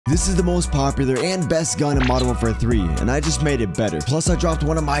This is the most popular and best gun in Modern Warfare 3, and I just made it better. Plus, I dropped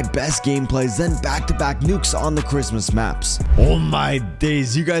one of my best gameplays, then back-to-back nukes on the Christmas maps. Oh my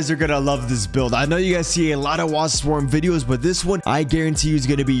days, you guys are gonna love this build. I know you guys see a lot of Wasp Swarm videos, but this one, I guarantee you, is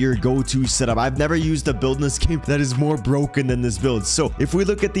gonna be your go-to setup. I've never used a build in this game that is more broken than this build. So, if we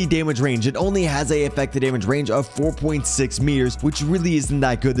look at the damage range, it only has a effective damage range of 4.6 meters, which really isn't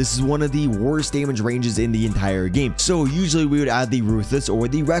that good. This is one of the worst damage ranges in the entire game. So, usually we would add the Ruthless or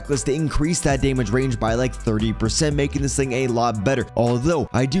the Reckless to increase that damage range by like 30%, making this thing a lot better. Although,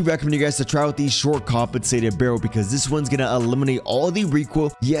 I do recommend you guys to try out the short compensated barrel because this one's gonna eliminate all the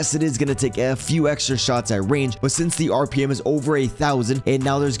recoil. Yes, it is gonna take a few extra shots at range, but since the RPM is over 1,000 and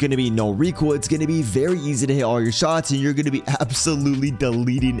now there's gonna be no recoil, it's gonna be very easy to hit all your shots and you're gonna be absolutely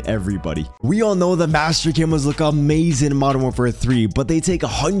deleting everybody. We all know the master camos look amazing in Modern Warfare 3, but they take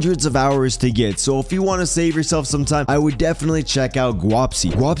hundreds of hours to get. So if you want to save yourself some time, I would definitely check out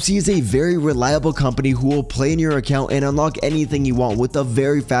Gwapsi. Gwapsi is a very reliable company who will play in your account and unlock anything you want with a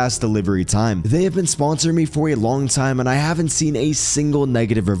very fast delivery time. They have been sponsoring me for a long time and I haven't seen a single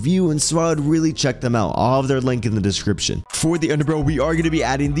negative review, and so I would really check them out. I'll have their link in the description. For the underbarrel, we are going to be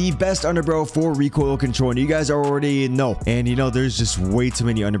adding the best underbarrel for recoil control, and you guys already know. And you know, there's just way too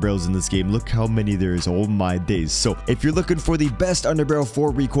many underbarrels in this game. Look how many there is. Oh my days. So if you're looking for the best underbarrel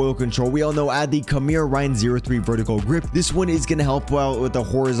for recoil control, we all know add the Khmer Ryan 03 vertical grip. This one is going to help out with the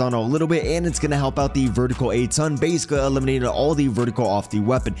horizontal a little bit, and it's going to help out the vertical a ton, basically eliminating all the vertical off the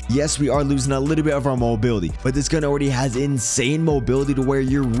weapon. Yes, we are losing a little bit of our mobility, but this gun already has insane mobility to where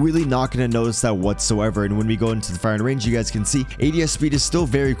you're really not going to notice that whatsoever. And when we go into the firing range, you guys can see ADS speed is still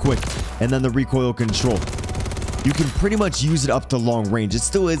very quick, and then the recoil control, you can pretty much use it up to long range. It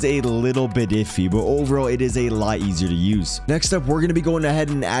still is a little bit iffy, but overall it is a lot easier to use. Next up, we're going to be going ahead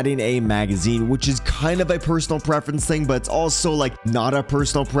and adding a magazine, which is kind of a personal preference thing, but it's also like not a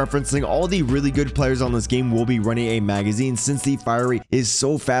personal preference thing. All the really good players on this game will be running a magazine since the fire rate is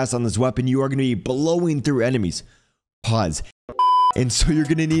so fast on this weapon. You are going to be blowing through enemies. Pause. And so you're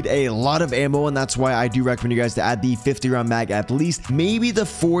going to need a lot of ammo, and that's why I do recommend you guys to add the 50 round mag at least, maybe the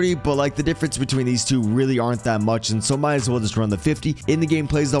 40, but like the difference between these two really aren't that much, and so might as well just run the 50. In the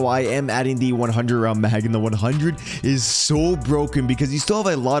gameplays though, I am adding the 100 round mag, and the 100 is so broken because you still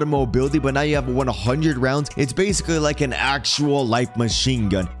have a lot of mobility, but now you have 100 rounds. It's basically like an actual life machine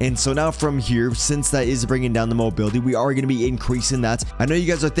gun. And so now from here, since that is bringing down the mobility, we are going to be increasing that. I know you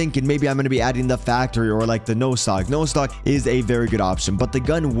guys are thinking maybe I'm going to be adding the factory or like the no stock. No stock is a very good option, but the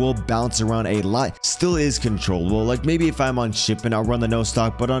gun will bounce around a lot. Still is controllable. Like maybe if I'm on shipping, I'll run the no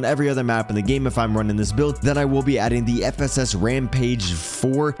stock, but on every other map in the game, if I'm running this build, then I will be adding the FSS Rampage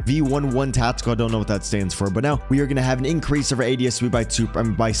 4 V11 Tactical. I don't know what that stands for, but now we are going to have an increase of our ADS speed by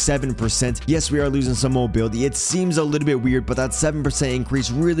 7%. Yes, we are losing some mobility. It seems a little bit weird, but that 7%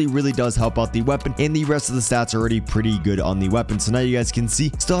 increase really does help out the weapon, and the rest of the stats are already pretty good on the weapon. So now you guys can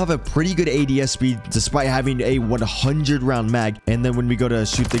see, still have a pretty good ADS speed despite having a 100 round mag. And then when we go to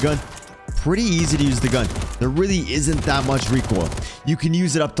shoot the gun, pretty easy to use the gun. There really isn't that much recoil. You can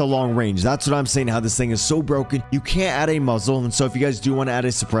use it up to long range. That's what I'm saying, how this thing is so broken. You can't add a muzzle, and so if you guys do want to add a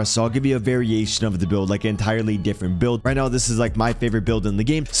suppressor, I'll give you a variation of the build, like an entirely different build. Right now, this is like my favorite build in the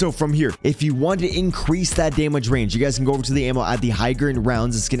game. So from here, if you want to increase that damage range, you guys can go over to the ammo, add the high grain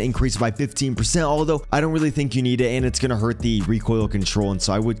rounds. It's going to increase by 15%, although I don't really think you need it, and it's going to hurt the recoil control, and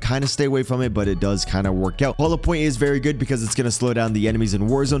so I would kind of stay away from it, but it does kind of work out. Hollow point is very good because it's going to slow down the enemies in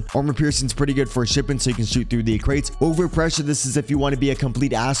Warzone. Armor piercing is pretty good for shipping, so you can shoot through the crates. Overpressure, this is if you want to be a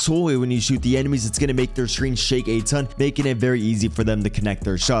complete asshole when you shoot the enemies. It's going to make their screen shake a ton, making it very easy for them to connect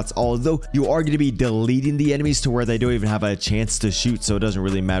their shots, although you are going to be deleting the enemies to where they don't even have a chance to shoot, so it doesn't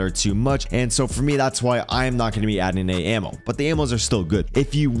really matter too much. And so for me, that's why I'm not going to be adding a ammo, but the ammos are still good.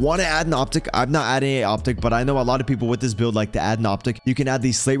 If you want to add an optic, I'm not adding an optic, but I know a lot of people with this build like to add an optic. You can add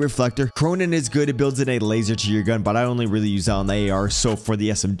the slate reflector. Cronin is good. It builds in a laser to your gun, but I only really use that on the AR. So for the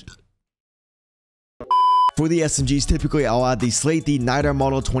SMG, for the SMGs, typically I'll add the Slate, the Nightmare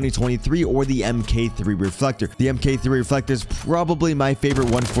Model 2023, or the MK3 reflector. The MK3 reflector is probably my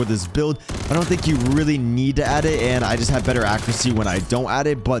favorite one for this build. I don't think you really need to add it, and I just have better accuracy when I don't add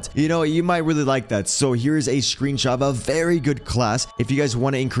it, but you know, you might really like that. So here's a screenshot of a very good class. If you guys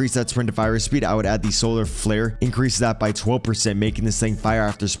want to increase that sprint to fire speed, I would add the Solar Flare, increase that by 12%, making this thing fire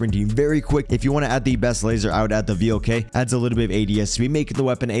after sprinting very quick. If you want to add the best laser, I would add the VOK, adds a little bit of ADS speed, making the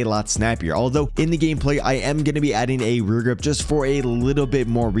weapon a lot snappier. Although in the gameplay, I am going to be adding a rear grip just for a little bit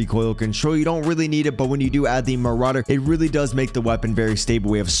more recoil control. You don't really need it, but when you do add the Marauder, it really does make the weapon very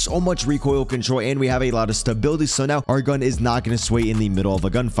stable. We have so much recoil control and we have a lot of stability, so now our gun is not going to sway in the middle of a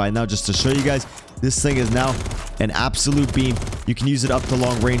gunfight. Now, just to show you guys, this thing is now an absolute beam. You can use it up to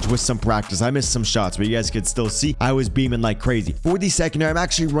long range with some practice. I missed some shots, but you guys could still see I was beaming like crazy. For the secondary, I'm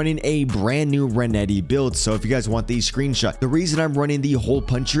actually running a brand new Renetti build, so if you guys want the screenshot, the reason I'm running the hole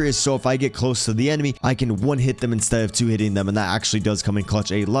puncher is so if I get close to the enemy, I can one hit them instead of two hitting them, and that actually does come in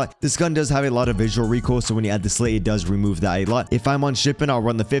clutch a lot. This gun does have a lot of visual recoil, so when you add the slate, it does remove that a lot. If I'm on shipping, I'll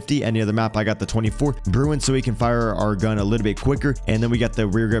run the 50. Any other map, I got the 24 Bruin, so we can fire our gun a little bit quicker, and then we got the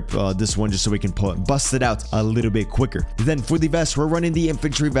rear grip, this one, just so we can bust it out a little bit quicker. Then for the vest, we're running the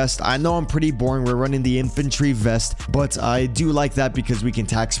infantry vest. I know I'm pretty boring. We're running the infantry vest, but I do like that because we can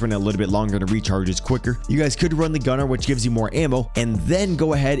tack sprint a little bit longer to recharges quicker. You guys could run the gunner, which gives you more ammo, and then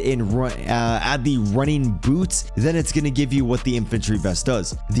go ahead and run, add the running boots. Then it's going to give you what the infantry vest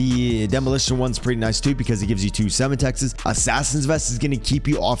does. The demolition one's pretty nice too because it gives you 2 7-texes. Assassin's vest is going to keep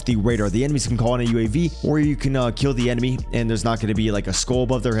you off the radar. The enemies can call on a UAV, or you can kill the enemy and there's not going to be like a skull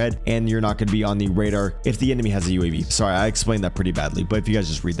above their head, and you're not going to be on the radar if the enemy has a UAV. Sorry, I explained that pretty badly, but if you guys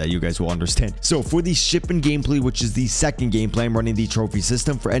just read that, you guys will understand. So for the shipping gameplay, which is the second gameplay, I'm running the trophy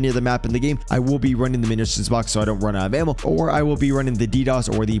system. For any other map in the game, I will be running the munitions box so I don't run out of ammo, or I will be running the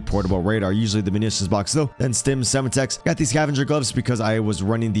DDoS or the portable radar. Usually the munitions box though. Then stim 7-tex. Got these scavenger gloves because I was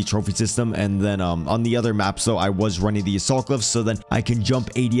running the trophy system, and then on the other maps though, I was running the assault gloves, so then I can jump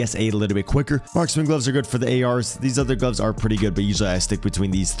ADS a little bit quicker. Marksman gloves are good for the ARs. These other gloves are pretty good, but usually I stick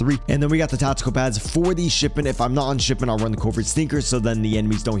between these 3. And then we got the tactical pads for the shipping. If I'm not on shipping, I'll run the covert sneakers so then the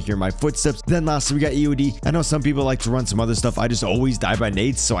enemies don't hear my footsteps. Then lastly, we got EOD. I know some people like to run some other stuff. I just always die by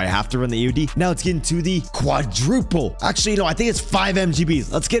nades, so I have to run the EOD. Now let's get into the quadruple. Actually, no, I think it's 5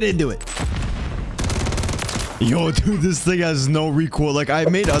 MGBs. Let's get into it. Yo, dude, this thing has no recoil. Like, I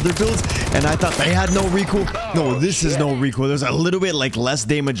made other builds and I thought they had no recoil. No, this is no recoil. There's a little bit like less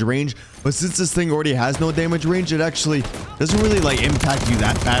damage range, but since this thing already has no damage range, it actually doesn't really like impact you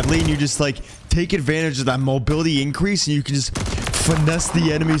that badly, and you just like take advantage of that mobility increase and you can just finesse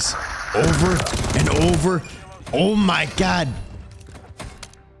the enemies over and over. Oh my god,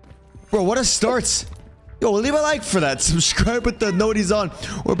 bro, what a start. Yo, leave a like for that, subscribe with the noties on.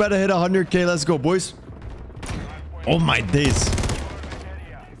 We're about to hit 100k. Let's go, boys. Oh my days.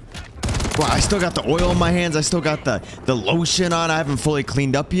 Wow, I still got the oil in my hands. I still got the lotion on. I haven't fully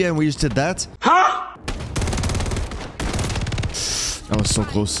cleaned up yet, and we just did that. Huh? That was so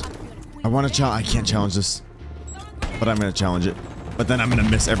close. I want to challenge. I can't challenge this, but I'm going to challenge it. But then I'm going to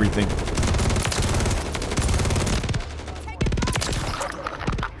miss everything.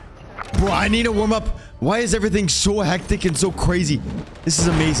 Bro, I need to warm up. Why is everything so hectic and so crazy? This is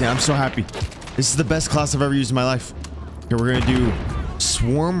amazing. I'm so happy. This is the best class I've ever used in my life. Okay, we're going to do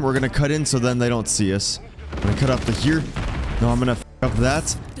swarm. We're going to cut in so then they don't see us. I'm going to cut up to here. No, I'm going to f up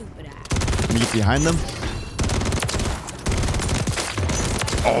that. I'm going to get behind them.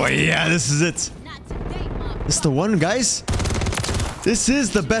 Oh, yeah, this is it. This is the one, guys. This is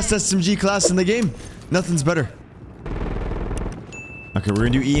the best SMG class in the game. Nothing's better. Okay, we're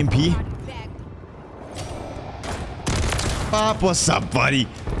going to do EMP. Pop, what's up, buddy?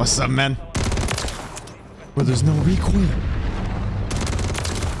 What's up, man? Well, there's no recoil.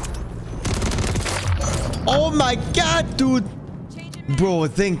 Oh my god, dude. Bro,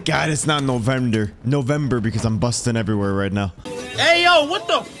 thank god it's not November because I'm busting everywhere right now. Hey, yo, what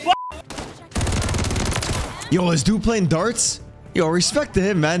the fuck? Yo, is dude playing darts? Yo, respect to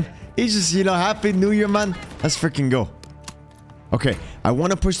him, man. He's just, you know, happy new year, man. Let's freaking go. Okay, I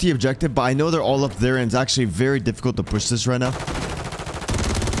want to push the objective, but I know they're all up there and it's actually very difficult to push this right now.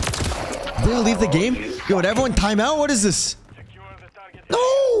 Did I leave the game? Yo, did everyone time out? What is this?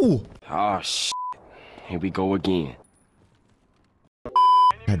 No! Oh, shit. Here we go again.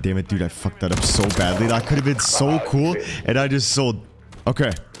 God damn it, dude. I fucked that up so badly. That could have been so cool, and I just sold.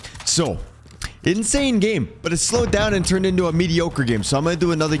 Okay, so insane game, but it slowed down and turned into a mediocre game. So I'm going to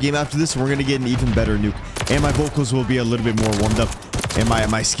do another game after this, and we're going to get an even better nuke. And my vocals will be a little bit more warmed up. And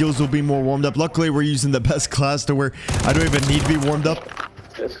my skills will be more warmed up. Luckily, we're using the best class to where I don't even need to be warmed up.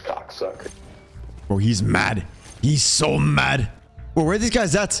 This cocksucker. Bro, he's mad. He's so mad. Bro, where are these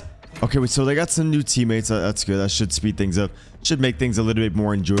guys at? Okay, wait, so they got some new teammates. That's good. That should speed things up. Should make things a little bit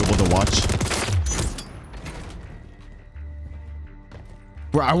more enjoyable to watch.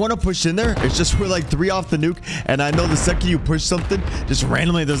 Bro, I want to push in there. It's just we're like 3 off the nuke. And I know the second you push something, just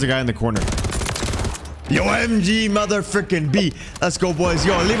randomly there's a guy in the corner. Yo, MG mother frickin' B. Let's go, boys.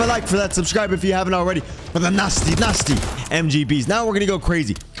 Yo, leave a like for that. Subscribe if you haven't already. For the nasty MGBs. Now we're going to go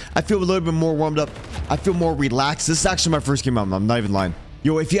crazy. I feel a little bit more warmed up. I feel more relaxed. This is actually my first game. I'm not even lying.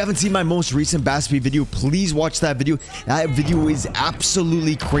 Yo, if you haven't seen my most recent WSP video, please watch that video. That video is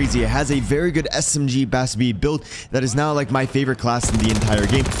absolutely crazy. It has a very good SMG WSP build that is now like my favorite class in the entire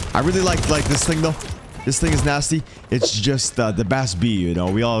game. I really like this thing though. This thing is nasty. It's just the WSP, you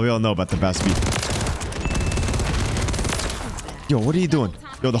know. We all know about the WSP. Yo, what are you doing?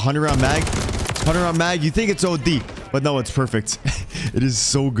 Yo, the 100 round mag. 100 round mag. You think it's OD, but no, it's perfect. It is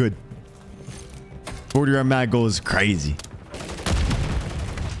so good. 40 round mag goes crazy.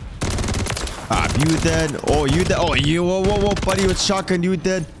 Ah, you dead? Oh, you dead? Oh, you. Whoa, whoa, whoa, buddy with shotgun. You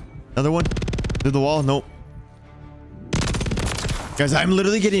dead? Another one? Through the wall? Nope. Guys, I'm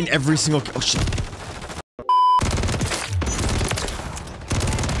literally getting every single. Oh shit.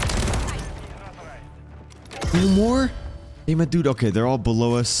 No more? Hey, my dude. Okay, they're all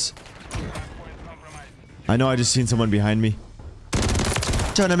below us. I know I just seen someone behind me.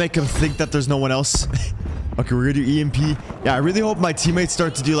 Trying to make him think that there's no one else. Okay, we're gonna do EMP. Yeah, I really hope my teammates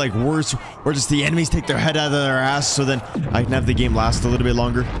start to do like worse, or just the enemies take their head out of their ass, so then I can have the game last a little bit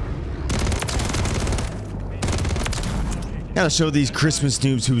longer. Gotta show these Christmas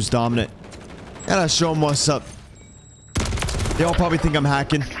noobs who's dominant. Gotta show them what's up. They all probably think I'm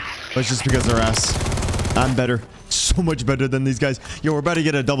hacking, but it's just because they're ass. I'm better. So much better than these guys. Yo, we're about to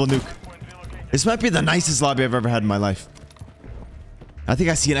get a double nuke. This might be the nicest lobby I've ever had in my life. I think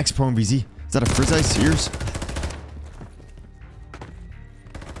I see an X-Pro in VZ. Is that a first eye? Sears?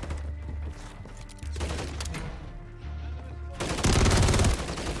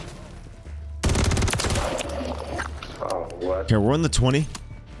 Okay, we're on the 20.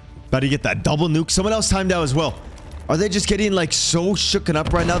 About to get that double nuke. Someone else timed out as well. Are they just getting like so shooken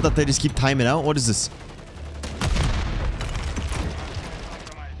up right now that they just keep timing out? What is this?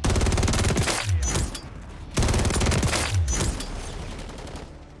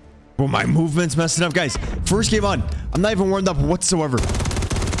 Bro, my movement's messing up. Guys, first game on. I'm not even warmed up whatsoever.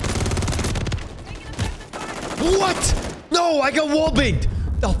 What? No, I got wallbanged.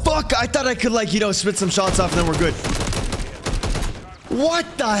 The fuck? I thought I could like, you know, spit some shots off and then we're good. What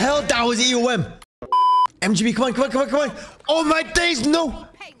the hell? That was EOM. MGB, come on, come on, come on, come on. Oh my days, no.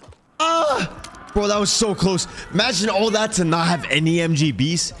 Bro, that was so close. Imagine all that to not have any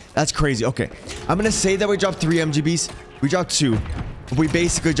MGBs. That's crazy. Okay, I'm gonna say that we dropped 3 MGBs. We dropped 2. We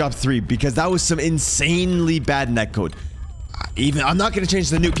basically dropped 3 because that was some insanely bad netcode. I'm not gonna change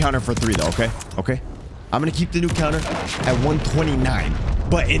the nuke counter for 3 though. Okay. I'm gonna keep the nuke counter at 129.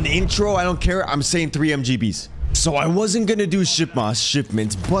 But in the intro, I don't care. I'm saying 3 MGBs. So I wasn't gonna do Cbass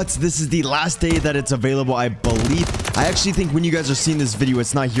shipments, but this is the last day that it's available, I believe. I actually think when you guys are seeing this video,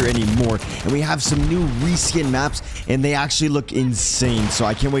 it's not here anymore, and we have some new reskin maps, and they actually look insane. So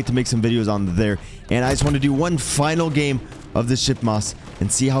I can't wait to make some videos on there. And I just want to do one final game of the Cbass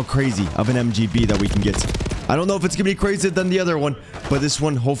and see how crazy of an MGB that we can get. I don't know if it's gonna be crazier than the other one, but this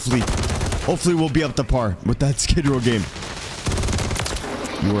one hopefully will be up to par with that Skid Row game.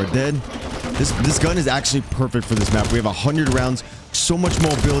 You are dead. This gun is actually perfect for this map. We have 100 rounds, so much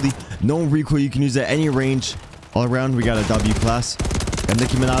mobility, no recoil. You can use at any range. All around, we got a W class. Got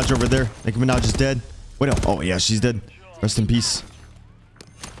Nicki Minaj over there. Nicki Minaj is dead. Wait, no. Oh, yeah, she's dead. Rest in peace.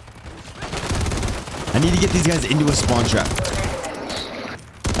 I need to get these guys into a spawn trap.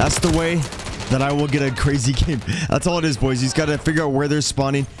 That's the way that I will get a crazy game. That's all it is, boys. You just got to figure out where they're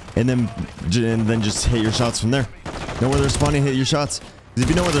spawning and then just hit your shots from there. Know where they're spawning, hit your shots. Because if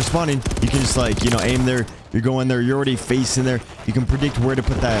you know where they're spawning, you can just like, you know, aim there. You're going there. You're already facing there. You can predict where to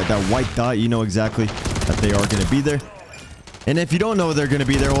put that white dot. You know exactly that they are going to be there. And if you don't know they're going to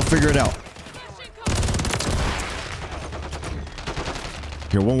be there, we'll figure it out.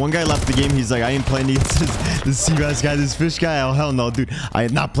 Here, one guy left the game. He's like, I ain't playing against this Cbass guy, this fish guy. Oh, hell no, dude. I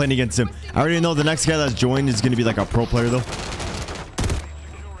am not playing against him. I already know the next guy that's joined is going to be like a pro player, though.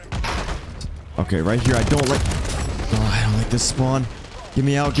 Okay, right here. I don't like this spawn. Get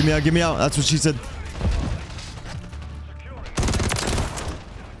me out, get me out, get me out. That's what she said.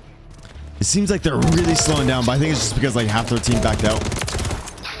 It seems like they're really slowing down, but I think it's just because like half their team backed out.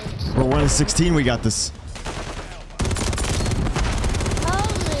 We're 1 in 16. We got this.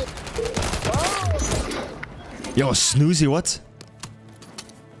 Yo, Snoozy, what? Is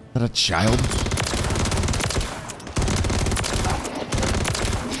that a child?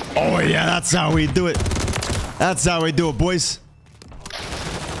 Oh yeah, that's how we do it. That's how we do it, boys.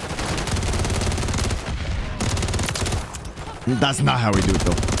 That's not how we do it,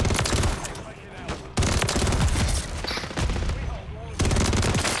 though.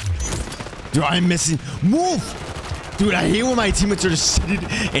 Dude, I'm missing. Move! Dude, I hate when my teammates are just sitting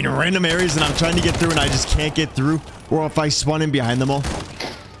in random areas and I'm trying to get through and I just can't get through. Or if I spawn in behind them all.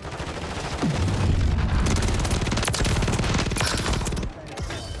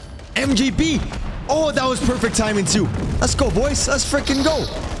 MGB. Oh, that was perfect timing too. Let's go, boys. Let's freaking go.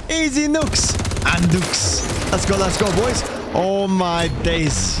 Easy nukes and nukes. Let's go, boys. Oh my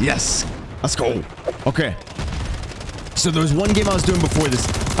days. Yes. Let's go. Okay. So there was one game I was doing before this.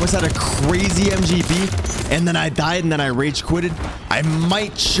 I was at a crazy MGB, and then I died, and then I rage quitted. I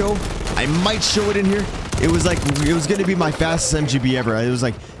might show it in here. It was gonna be my fastest MGB ever. It was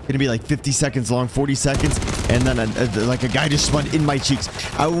like gonna be like 50 seconds long, 40 seconds, and then like a guy just spawned in my cheeks.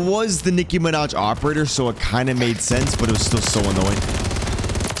 I was the Nicki Minaj operator, so it kind of made sense, but it was still so annoying.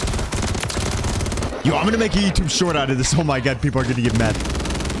 Yo, I'm gonna make a YouTube short out of this. Oh my god, people are gonna get mad.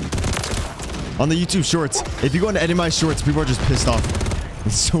 On the YouTube shorts, if you go into edit my shorts, people are just pissed off.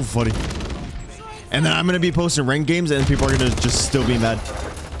 It's so funny. And then I'm gonna be posting ranked games, and people are gonna just still be mad.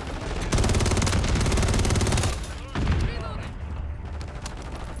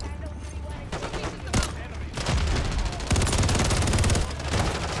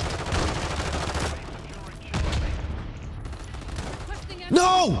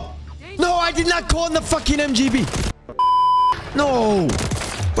 No! No, I did not call in the fucking MGB. No.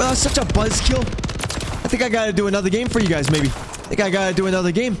 Well, that's such a buzzkill. I think I gotta do another game for you guys, maybe. I think I gotta do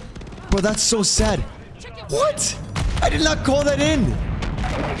another game. Bro, that's so sad. What? I did not call that in.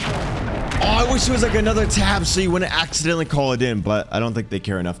 Oh, I wish it was like another tab so you wouldn't accidentally call it in, but I don't think they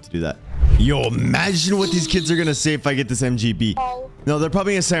care enough to do that. Yo, imagine what these kids are gonna say if I get this MGB. No, they're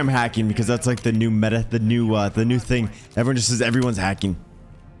probably gonna say I'm hacking because that's like the new meta, the new thing. Everyone just says everyone's hacking.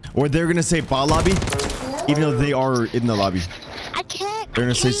 Or they're gonna say bot lobby, even though they are in the lobby. I can't. They're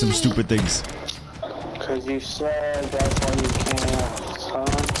gonna say some stupid things. Cause you said that's why you can't, son.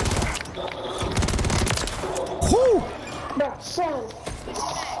 Whew.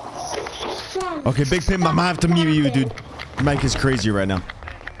 Okay, Big Pimp, I might have to mute you, dude. Your mic is crazy right now.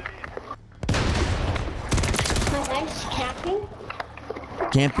 My mic's camping.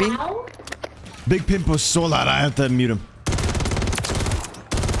 Camping? Ow. Big Pimp was so loud, I have to mute him.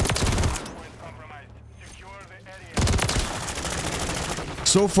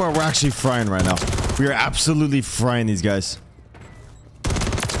 So far, we're actually frying right now. We are absolutely frying these guys.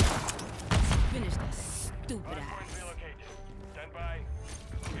 Finish that stupid ass.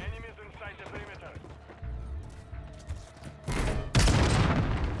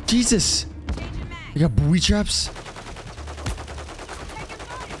 Jesus. You got booby traps?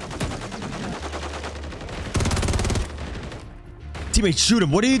 Teammate, shoot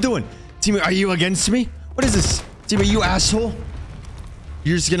him. What are you doing? Teammate, are you against me? What is this? Teammate, you asshole.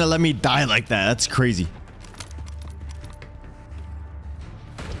 You're just gonna let me die like that. That's crazy.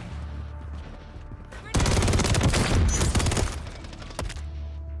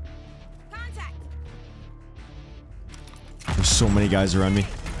 There's so many guys around me.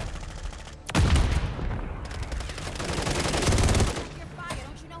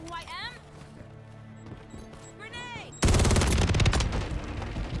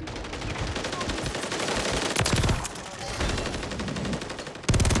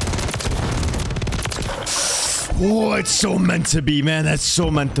 Oh, it's so meant to be, man. That's so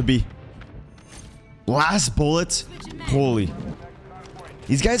meant to be. Last bullet. Holy.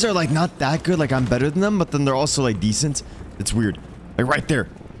 These guys are like not that good. Like I'm better than them, but then they're also like decent. It's weird. Like right there.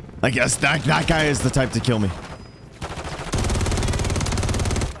 Like yes, that guy is the type to kill me.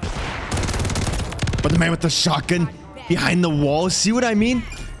 But the man with the shotgun behind the wall. See what I mean?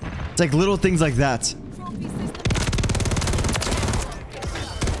 It's like little things like that.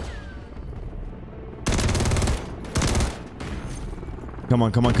 Come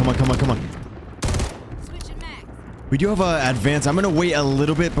on, come on, come on, come on, come on. We do have an advance. I'm going to wait a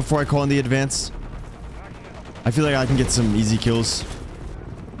little bit before I call in the advance. I feel like I can get some easy kills.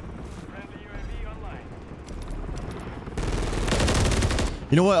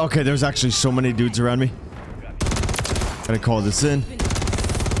 You know what? Okay, there's actually so many dudes around me. Gotta call this in.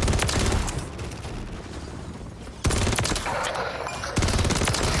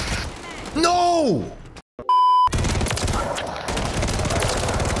 No!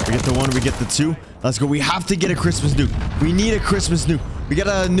 We get the one, we get the two. Let's go. We have to get a Christmas nuke. We need a Christmas nuke. We got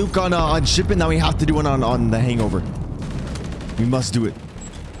a nuke on shipping. Now we have to do one on the hangover. We must do it.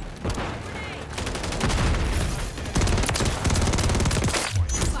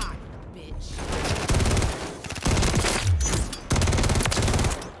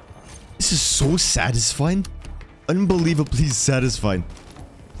 This is so satisfying. Unbelievably satisfying.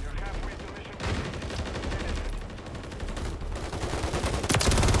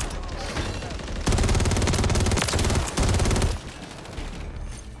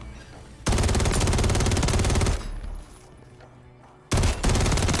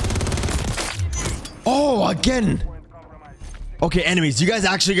 Oh, again. Okay, enemies, you guys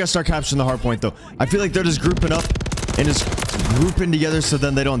actually gotta start capturing the hard point though. I feel like they're just grouping up and just grouping together so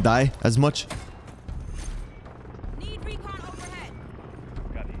then they don't die as much. Need recon overhead.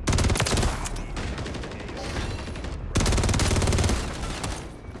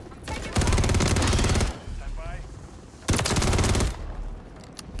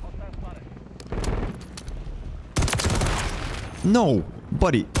 No,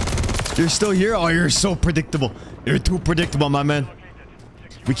 buddy. You're still here? Oh, you're so predictable. You're too predictable, my man.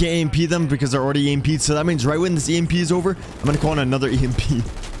 We can't EMP them because they're already EMP'd. So that means right when this EMP is over, I'm going to call in another EMP.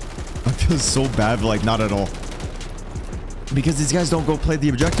 I feel so bad, but like not at all. Because these guys don't go play the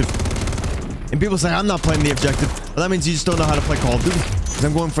objective. And people say, I'm not playing the objective. Well, that means you just don't know how to play Call of Duty. Because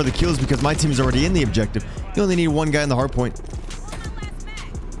I'm going for the kills because my team is already in the objective. You only need one guy in the hard point.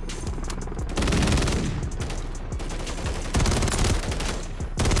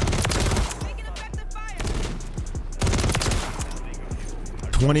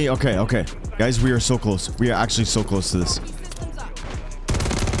 Okay. Guys, we are so close. We are actually so close to this.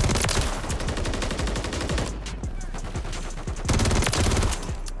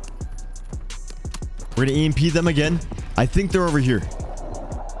 We're gonna EMP them again. I think they're over here.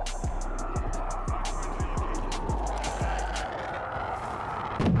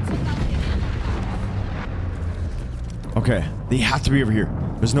 Okay, they have to be over here.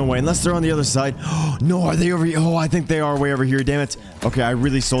 There's no way, unless they're on the other side. No, are they over here? Oh, I think they are way over here. Damn it. Okay, I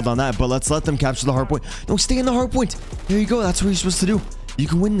really sold on that, but let's let them capture the hard point. No, stay in the hard point. There you go. That's what you're supposed to do. You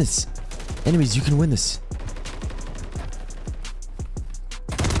can win this. Enemies, you can win this.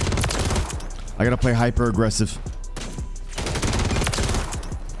 I gotta play hyper aggressive.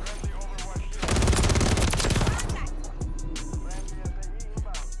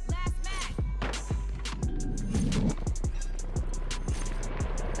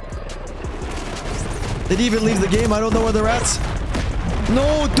 They didn't even leave the game. I don't know where they're at.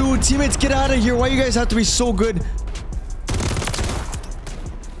 No, dude. Teammates, get out of here. Why you guys have to be so good?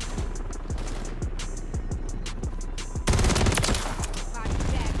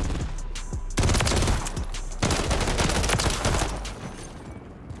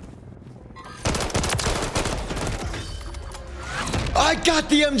 I got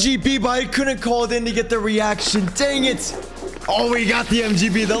the MGB, but I couldn't call it in to get the reaction. Dang it. Oh, we got the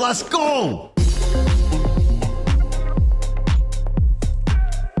MGB. Then let's go.